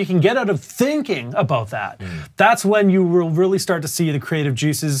 So when you can get out of thinking about that, that's when you will really start to see the creative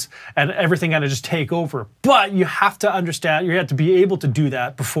juices and everything kind of just take over. But you have to understand, you have to be able to do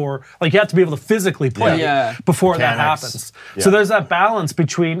that before, like you have to be able to physically play before that Mechanics. happens. Yeah. So there's that balance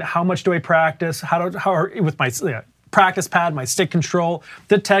between how much do I practice, with my practice pad, my stick control,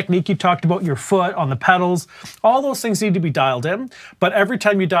 the technique you talked about, your foot on the pedals, all those things need to be dialed in. But every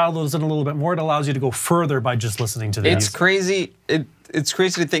time you dial those in a little bit more, it allows you to go further by just listening to the It's music. crazy. It's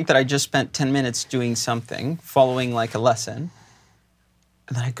crazy to think that I just spent 10 minutes doing something, following like a lesson,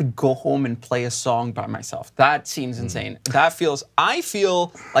 and then I could go home and play a song by myself. That seems insane. I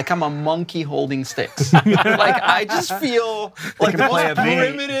feel like I'm a monkey holding sticks. Like I just feel like the most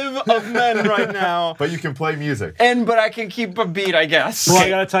primitive of men right now. But you can play music. But I can keep a beat, I guess. Well, I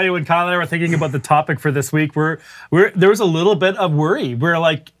gotta tell you, when Kyle and I were thinking about the topic for this week, there was a little bit of worry. We're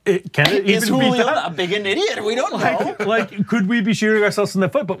like, can it Is even be Julio done? that big an idiot? We don't know. Like, could we be shooting ourselves in the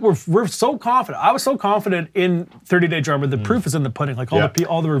foot? But we're so confident. I was so confident in 30 Day Drummer. The proof is in the pudding. Like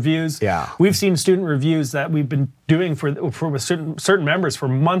all the reviews. Yeah. We've seen student reviews that we've been doing with certain members for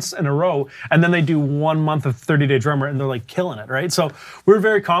months in a row, and then they do 1 month of 30 Day Drummer, and they're like killing it, right? So we're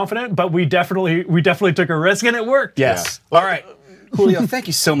very confident, but we definitely took a risk, and it worked. Yes. Yeah. All right. Julio, thank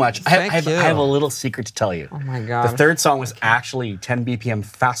you so much. I have a little secret to tell you. Oh my God. The third song was actually 10 BPM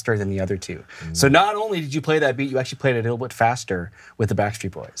faster than the other two. So not only did you play that beat, you actually played it a little bit faster with the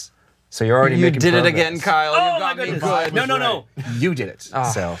Backstreet Boys. So you're already You making did it progress. again, Kyle. Oh You got my me goodness. good. No. You did it.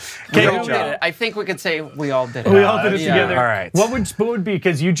 So We great all job. did it. I think we could say we all did it. We all did it Yeah. together. All right. What would be,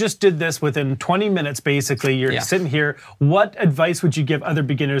 because you just did this within 20 minutes, basically, you're sitting here, what advice would you give other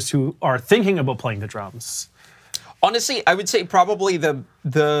beginners who are thinking about playing the drums? Honestly, I would say probably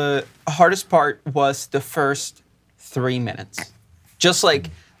the hardest part was the first 3 minutes. Just like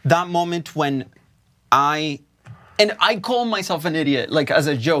that moment when I call myself an idiot, like as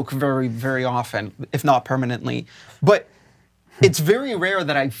a joke very, very often, if not permanently. But it's very rare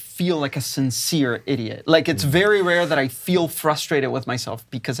that I feel like a sincere idiot. Like it's very rare that I feel frustrated with myself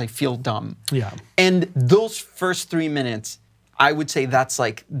because I feel dumb. Yeah. And those first 3 minutes, I would say that's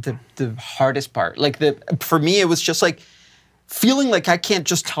like the hardest part. Like for me, it was just like feeling like I can't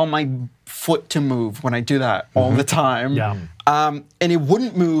just tell my foot to move when I do that all the time. Yeah. And it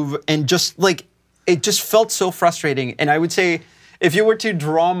wouldn't move, and just like it just felt so frustrating. And I would say if you were to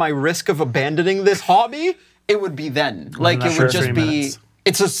draw my risk of abandoning this hobby, it would be then. Like it would just 3 be.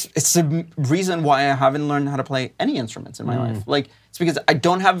 minutes. It's a reason why I haven't learned how to play any instruments in my life. Like it's because I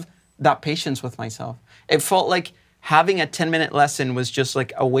don't have that patience with myself. It felt like having a 10-minute lesson was just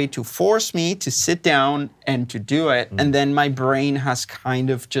like a way to force me to sit down and to do it. And then my brain has kind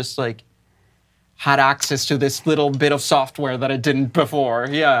of just like had access to this little bit of software that it didn't before.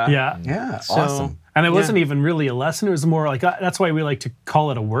 Yeah. Yeah. Yeah, So- awesome. And it wasn't even really a lesson. It was more like, that's why we like to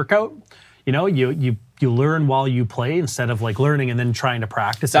call it a workout. You know, you learn while you play instead of like learning and then trying to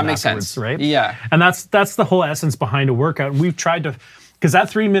practice. That it makes afterwards, sense. right? Yeah. And that's the whole essence behind a workout. And we've tried to Because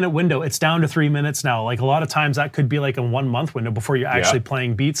that 3-minute window, it's down to 3 minutes now. Like a lot of times that could be like a 1 month window before you're actually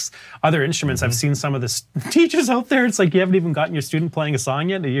playing beats. Other instruments, I've seen some of the teachers out there, it's like you haven't even gotten your student playing a song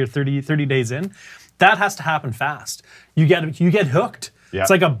yet, you're 30 days in. That has to happen fast. You get hooked. Yeah. It's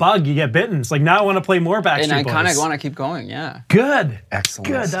like a bug, you get bitten. It's like, now I want to play more Backstreet Boys. And I kind of want to keep going, yeah. Good. Excellent.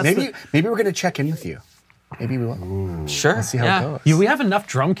 Good. That's Maybe we're going to check in with you. Maybe we will. Sure. Let's see how it goes. Yeah, we have enough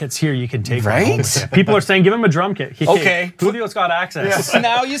drum kits here you can take Right? home with you. People are saying, give him a drum kit. Okay. Julio's got access.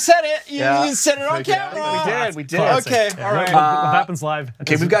 Now you said it. You Yeah. said it on camera. We did. Okay, all right. What happens live?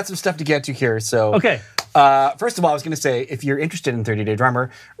 Okay, we've got some stuff to get to here. So, Okay. First of all, I was going to say, if you're interested in 30 Day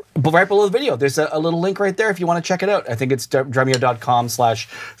Drummer, right below the video, there's a little link right there if you want to check it out. I think it's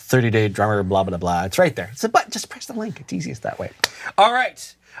drumeo.com/30 Day Drummer, blah, blah, blah. It's right there. It's a button. Just press the link. It's easiest that way. All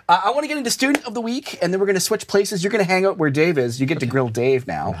right. I want to get into Student of the Week, and then we're going to switch places. You're going to hang out where Dave is. You get to grill Dave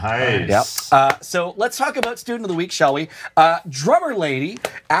now. Nice. Yep. So let's talk about Student of the Week, shall we? Drummer Lady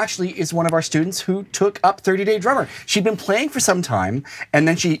actually is one of our students who took up 30 Day Drummer. She'd been playing for some time, and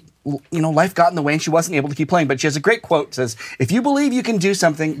then life got in the way, and she wasn't able to keep playing. But she has a great quote. It says, "If you believe you can do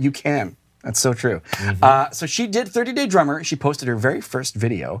something, you can." That's so true. So she did 30 Day Drummer. She posted her very first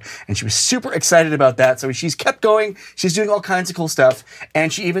video, and she was super excited about that. So she's kept going. She's doing all kinds of cool stuff,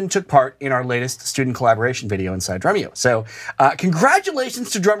 and she even took part in our latest student collaboration video inside Drumeo. So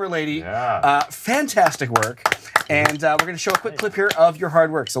congratulations to Drummer Lady. Yeah. Fantastic work. And we're going to show a quick clip here of your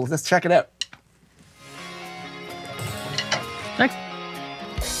hard work. So let's check it out. Thanks.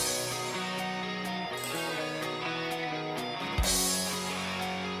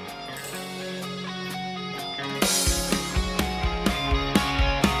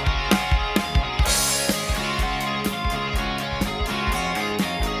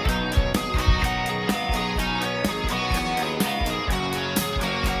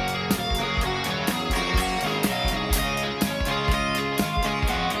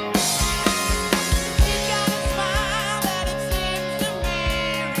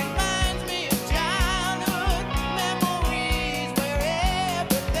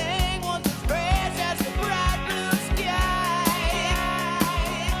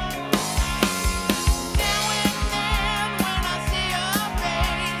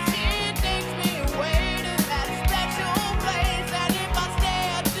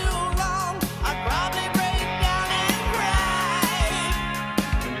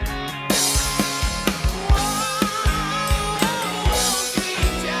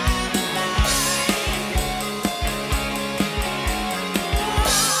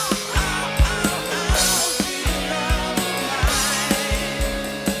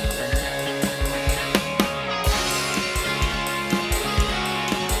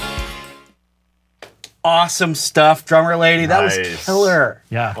 Awesome stuff, Drummer Lady. That was Nice. killer.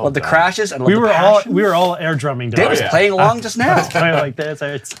 Yeah. Love the crashes. And We were all air drumming. Dave was playing along just now. Kind of like this.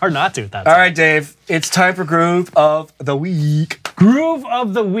 It's hard not to. All right, Dave. It's time for Groove of the Week. Groove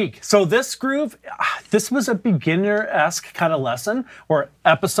of the Week. So this groove, this was a beginner-esque kind of lesson or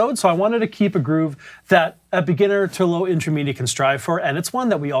episode. So I wanted to keep a groove that a beginner to low intermediate can strive for. And it's one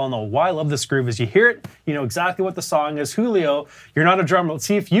that we all know. Why I love this groove is you hear it, you know exactly what the song is. Julio, you're not a drummer. Let's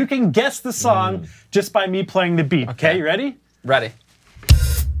see if you can guess the song just by me playing the beat. Okay, you ready? Ready.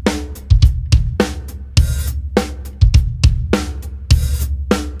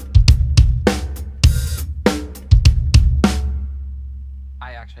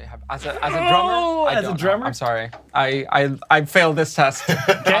 I actually have, as a drummer, I as a don't know. drummer? I'm sorry. I failed this test.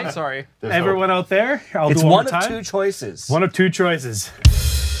 I'm sorry. Everyone out there, I'll It's do one more of time. two choices. One of two choices.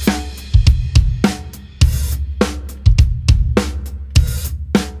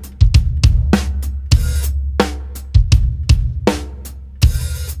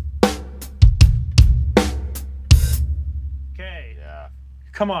 Okay. Yeah.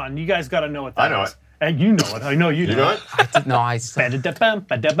 Come on, you guys got to know what that is. I know it. And you know it. I know you know You know it? No, I. Bunch of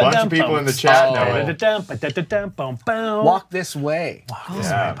people in the chat know it. Walk This Way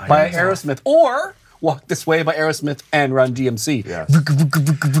Yeah. by Aerosmith. Or Walk This Way by Aerosmith and Run DMC. Yeah.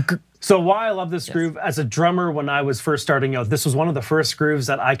 So why I love this groove, as a drummer when I was first starting out, this was one of the first grooves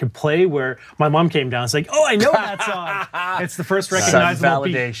that I could play where my mom came down. It's like, oh, I know that song. It's the first recognizable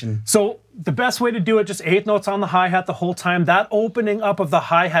beat. Validation. So the best way to do it, just 8 notes on the hi-hat the whole time. That opening up of the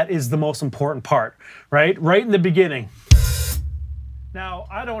hi-hat is the most important part, right? Right in the beginning. Now,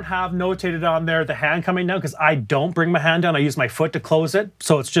 I don't have notated on there the hand coming down because I don't bring my hand down. I use my foot to close it.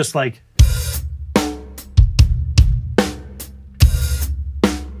 So it's just like...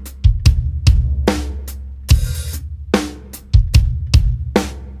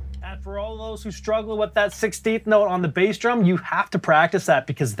 For all those who struggle with that 16th note on the bass drum, you have to practice that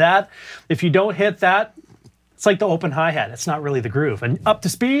because that, if you don't hit that, It's like the open hi-hat. It's not really the groove. And up to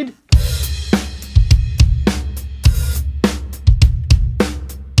speed.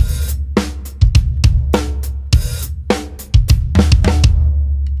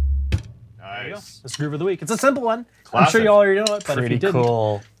 Nice. That's groove of the week. It's a simple one. I'm Classic. sure you all already know it, but if Pretty you didn't,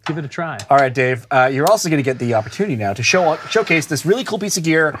 cool. give it a try. All right, Dave. You're also going to get the opportunity now to showcase this really cool piece of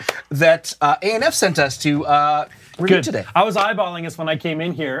gear that A&F sent us to review Good. today. I was eyeballing this when I came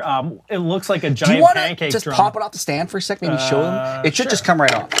in here. It looks like a Do giant you want to pancake just drum. pop it off the stand for a sec? Maybe show them. It should just come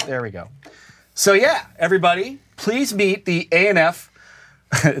right off. There we go. So yeah, everybody, please meet the A&F.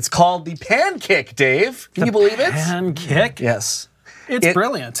 It's called the Pancake, Dave. Can you believe it? Pancake? Yes. It's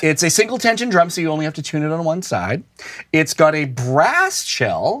brilliant. It's a single tension drum, so you only have to tune it on one side. It's got a brass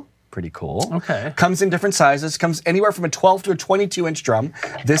shell. Pretty cool. Okay. Comes in different sizes. Comes anywhere from a 12 to a 22-inch drum.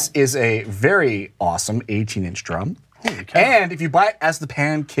 This is a very awesome 18-inch drum. Holy cow. And if you buy it as the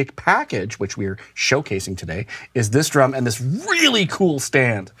Pancake package, which we're showcasing today, is this drum and this really cool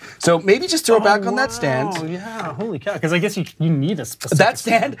stand. So maybe just throw it back on that stand. Oh, yeah. Holy cow. Because I guess you need a specific... That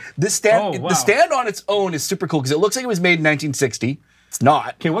stand, this stand, Oh, wow. the stand on its own is super cool because it looks like it was made in 1960. It's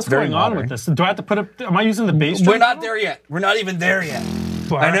not. Okay, what's It's very going on modern. with this? Do I have to put up... Am I using the bass drum? We're not there yet. We're not even there yet.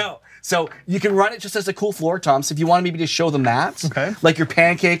 I know. So you can run it just as a cool floor tom. So if you want to maybe just show them that, Okay. like your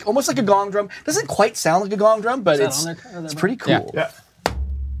Pancake, almost like a gong drum. Doesn't quite sound like a gong drum, but that it's on there? it's pretty cool. Yeah.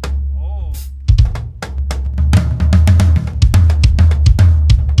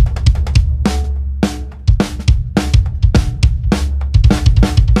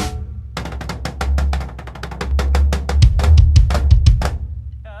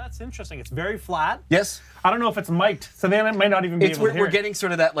 That's interesting. It's very flat. Yes. I don't know if it's mic'd, so then it might not even be It's able to hear we're it. getting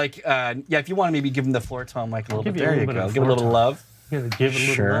sort of that like yeah. If you want to maybe give them the floor tom mic a little Give bit, you a there you little bit go. of Give it a little floor tom. love. Give it a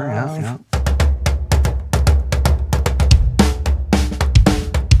little Sure. love. Yeah.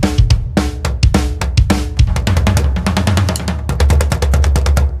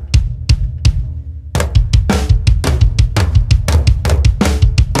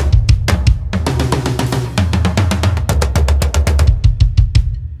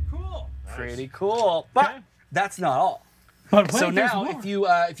 Cool. Pretty cool. But Okay. that's not all. But So wait, there's now, more.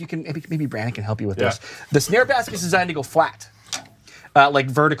 if you can, maybe Brandon can help you with Yeah. this. The snare basket is designed to go flat, like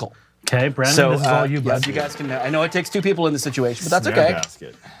vertical. Okay, Brandon, So this is all you, yeah, bud. you guys can. I know it takes two people in this situation, but that's Snare okay.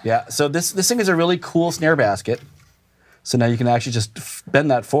 basket. Yeah. So this thing is a really cool snare basket. So now you can actually just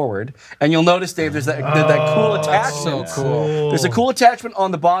bend that forward, and you'll notice, Dave, there's that cool attachment. so cool. There's a cool attachment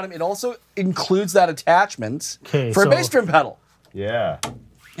on the bottom. It also includes that attachment Okay, for a so- bass drum pedal, Yeah.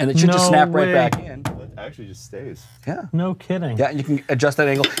 and it should just No snap way. right back in. It actually just stays. Yeah. No kidding. Yeah, and you can adjust that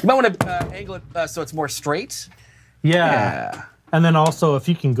angle. You might want to angle it so it's more straight. Yeah. Yeah. And then also, if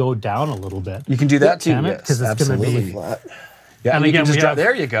you can go down a little bit. You can do that too. Can it? Yes, 'Cause it's gonna be- absolutely. Yeah, And and you again, can just we drop. have-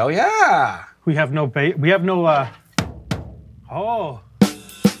 There you go. Yeah. We have no bait. We have no. Oh.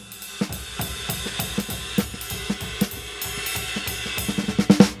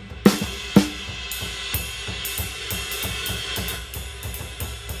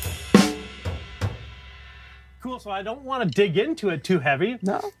 Cool. So I don't want to dig into it too heavy.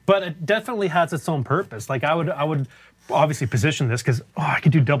 No. But it definitely has its own purpose. Like I would obviously position this because I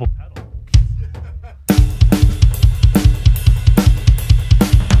could do double pedal.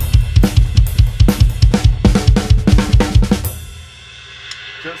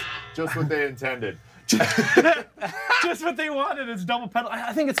 Just what they intended. Just what they wanted is double pedal.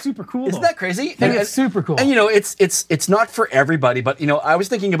 I think it's super cool. Isn't though. that crazy? And it's super cool. And you know, it's not for everybody, but you know, I was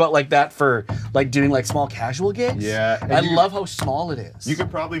thinking about like that for like doing like small casual gigs. Yeah, and I you- love how small it is. You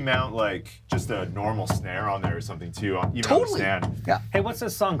could probably mount like just a normal snare on there or something too, even totally. on the stand. Yeah. Hey, what's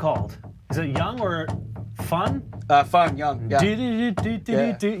this song called? Is it Young or Fun? Fun, young. Yeah. Do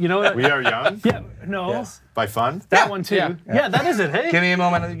you know what? We Are Young Yeah, no. Yes. by Fun. That Yeah, one too. yeah, Yeah, that is it. Hey, Give me a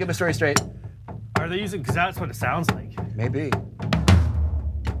moment. I'll get my story straight. are they using? Because that's what it sounds like. Maybe.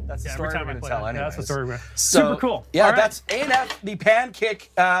 That's the Yeah, story every time we're I going to play tell it. anyway. Yeah, that's the story. So, Super cool. Yeah, All right. that's A&F, the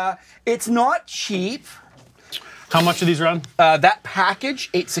Pancake. It's not cheap. How much do these run? That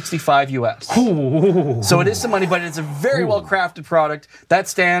package, $865 US. Ooh. So it is some money, but it's a very well crafted product. That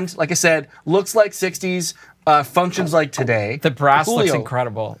stand, like I said, looks like 60s, functions like today. The brass looks Coolio.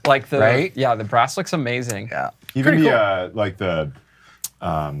 incredible. Like the Right? yeah, the brass looks amazing. Yeah. Even Pretty the like the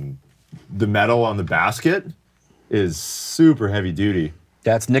metal on the basket is super heavy duty.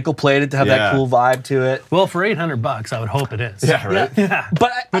 That's nickel plated to have that Yeah. cool vibe to it. Well, for $800, I would hope it is. Yeah, right. Yeah.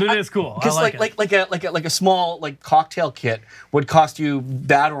 But But it is cool. I Because like it. like a small like cocktail kit would cost you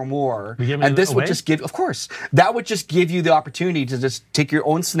that or more, You giving and it this would away? just give, of course, that would just give you the opportunity to just take your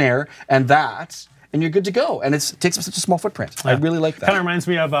own snare and that, and you're good to go. And it takes up such a small footprint. I really like that. Kind of reminds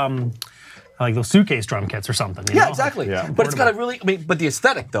me of like those suitcase drum kits or something. You Yeah, know? exactly. Yeah. But it's got a really, I mean, but the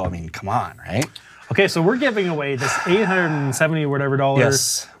aesthetic though, I mean, come on, right? Okay, so we're giving away this $870 whatever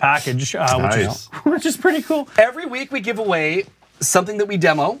Yes. package, Nice. which is pretty cool. Every week we give away something that we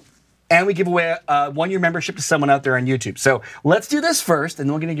demo, and we give away a 1-year membership to someone out there on YouTube. So let's do this first, and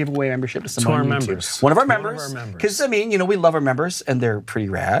then we're going to give away a membership to someone our on YouTube. members. One of our One of members. our members. Because, I mean, you know, we love our members, and they're pretty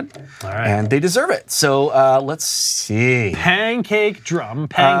rad. All right. And they deserve it. So let's see. Pancake drum,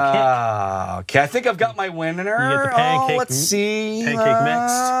 pancake. Okay, I think I've got my winner. You get the pancake- let's see.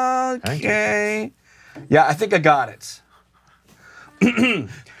 pancake mix. Okay. Yeah, I think I got it.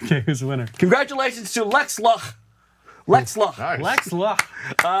 Okay, who's the winner? Congratulations to Lex Luch. Lex Luch. Nice. Lex Luck.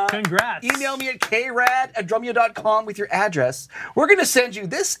 Congrats. Email me at krad@drumeo.com with your address. We're going to send you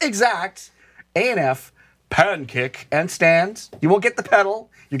this exact A&F Pancake and stand. You won't get the pedal.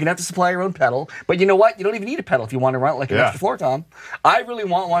 You're going to have to supply your own pedal. But you know what? You don't even need a pedal if you want to run it like an Yeah. extra floor tom. I really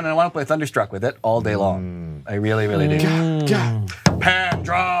want one, and I want to play Thunderstruck with it all day long. I really, really do. Pan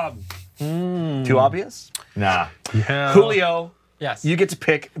drum. Too obvious? Nah. Yeah. Julio, Yes. you get to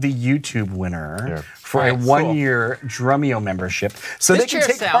pick the YouTube winner Yeah. for a Alright, cool. 1-year Drumeo membership. So This they can chair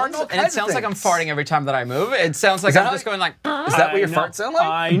take part sounds, in all and it kinds of sounds like I'm things. farting every time that I move. It sounds like that I'm how just you- going like. Is that what your know. farts sound like?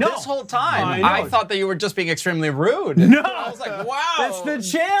 I know. This whole time, I I know. thought that you were just being extremely rude. No. I was like, wow. It's the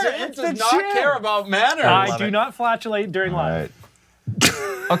chair. Dave It's does the not chair. care about manners. I do not flatulate during All live.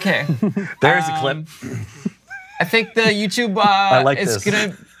 right. Okay. There's a clip. I think the YouTube like is this.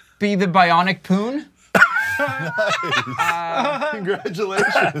 gonna be the Bionic Poon.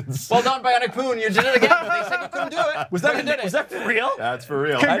 Congratulations. Well done, Bionic Poon. You did it again. They said you couldn't do it. Was You did it. that for real? That's for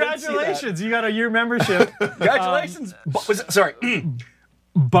real. Congratulations, you got a year membership. Congratulations. Sorry.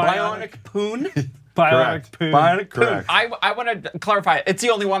 Bionic Poon. Bionic Correct. Poon. Bionic Poon. Correct. I want to clarify. It's the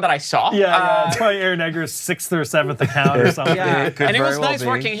only one that I saw. Yeah, it's probably Aaron Egger's 6th or 7th account or something. Yeah, It could and it was very well nice be.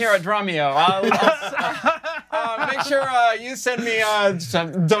 working here at Drumeo. Make sure you send me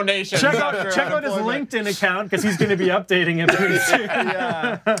some donations. Check out his LinkedIn account because he's going to be updating it pretty soon.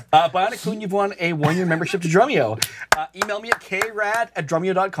 Bionic Poon, you've won a 1-year membership to Drumeo. Email me at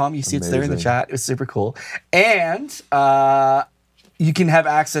krad@drumeo.com. You see it's there in the Amazing. chat. It was super cool. And you can have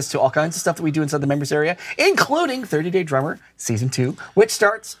access to all kinds of stuff that we do inside the members area, including 30-Day Drummer Season 2, which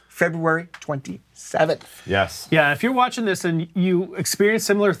starts February 27th. Yes. Yeah, if you're watching this and you experience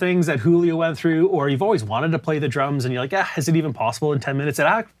similar things that Julio went through, or you've always wanted to play the drums and you're like, is it even possible in 10 minutes? It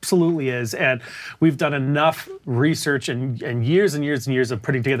absolutely is. And we've done enough research and years and years and years of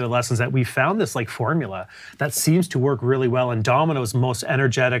putting together lessons that we found this like formula that seems to work really well. And Domino's most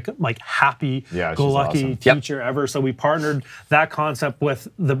energetic, like happy, Yeah, she's go lucky awesome. teacher ever. So we partnered that concept with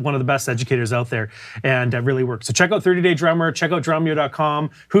one of the best educators out there, and it really works. So check out 30-Day Drummer, check out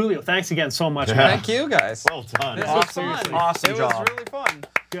drumeo.com. Julio, thanks again so much. man. Thank you, guys. Well done. This was fun. Awesome It job. was really fun.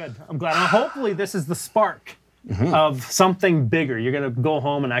 Good. I'm glad. And hopefully this is the spark of something bigger. You're going to go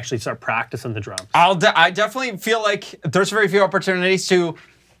home and actually start practicing the drums. I definitely feel like there's very few opportunities to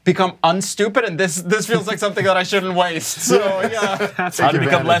become unstupid, and this feels like something that I shouldn't waste. So yeah. That's How to good.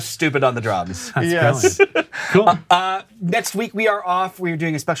 become less stupid on the drums. Yes. Cool. Next week we are off. We're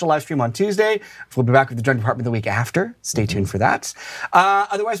doing a special live stream on Tuesday. We'll be back with the drum department the week after. Stay tuned for that.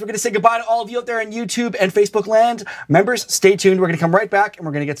 Otherwise, we're going to say goodbye to all of you out there on YouTube and Facebook land. Members, stay tuned. We're going to come right back and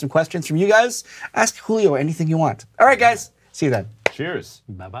we're going to get some questions from you guys. Ask Julio anything you want. All right, guys. See you then. Cheers.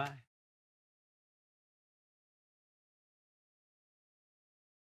 Bye-bye.